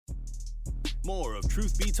More of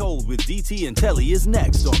Truth Be Told with DT and Telly is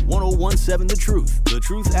next on 1017 The Truth, The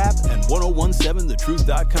Truth app, and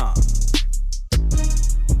 1017thetruth.com.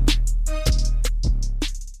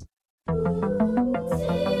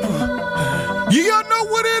 You know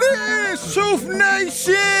what it is, Truth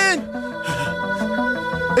Nation.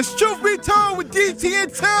 It's Truth Be Told with DT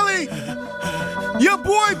and Telly. Your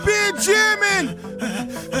boy Benjamin.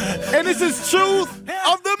 And this is Truth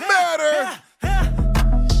of the Matter.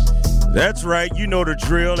 That's right. You know the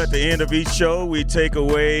drill. At the end of each show, we take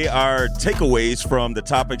away our takeaways from the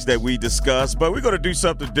topics that we discuss. But we're going to do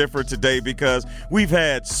something different today because we've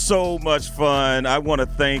had so much fun. I want to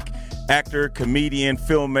thank actor, comedian,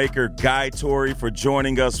 filmmaker Guy Torry for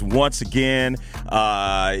joining us once again.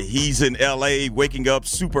 He's in L.A. waking up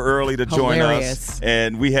super early to join us.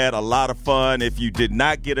 And we had a lot of fun. If you did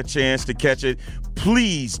not get a chance to catch it,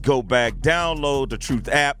 please go back, download the Truth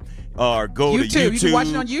app. Or go to YouTube. You can watch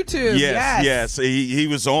it on YouTube. Yes. He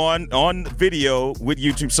was on video with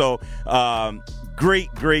YouTube. So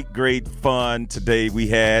great fun today we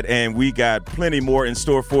had, and we got plenty more in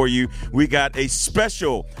store for you. We got a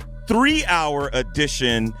special 3-hour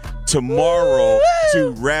edition tomorrow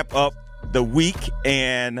to wrap up the week.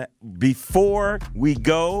 And before we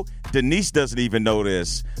go, Denise doesn't even know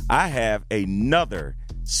this. I have another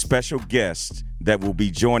special guest that will be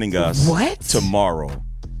joining us tomorrow.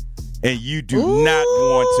 And you do not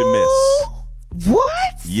want to miss.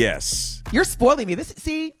 What? Yes. You're spoiling me. It's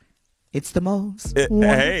the most wonderful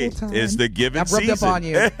time. It's the giving I've rubbed season. up on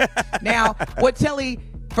you. Now, what Telly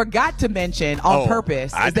forgot to mention on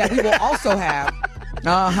purpose is that we will also have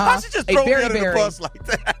a very bus like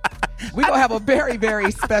that. We're going to have a very,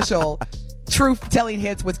 very special Truth Telling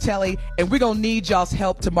Hits with Telly, and we're going to need y'all's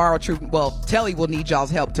help tomorrow. Telly will need y'all's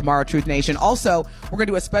help tomorrow, Truth Nation. Also, we're going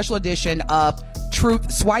to do a special edition of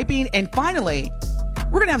Truth Swiping. And finally,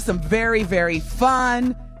 we're going to have some very, very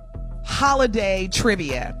fun holiday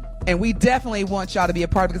trivia. And we definitely want y'all to be a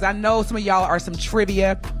part of it because I know some of y'all are some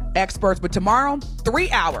trivia experts. But tomorrow,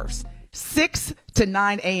 3 hours, 6 to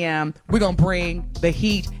 9 a.m., we're going to bring the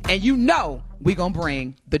heat. And we're going to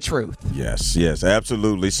bring the truth. Yes,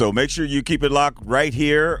 absolutely. So make sure you keep it locked right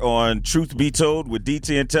here on Truth Be Told with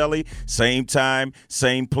DT and Telly. Same time,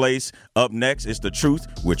 same place. Up next is The Truth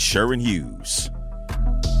with Sharon Hughes.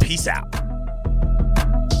 Peace out.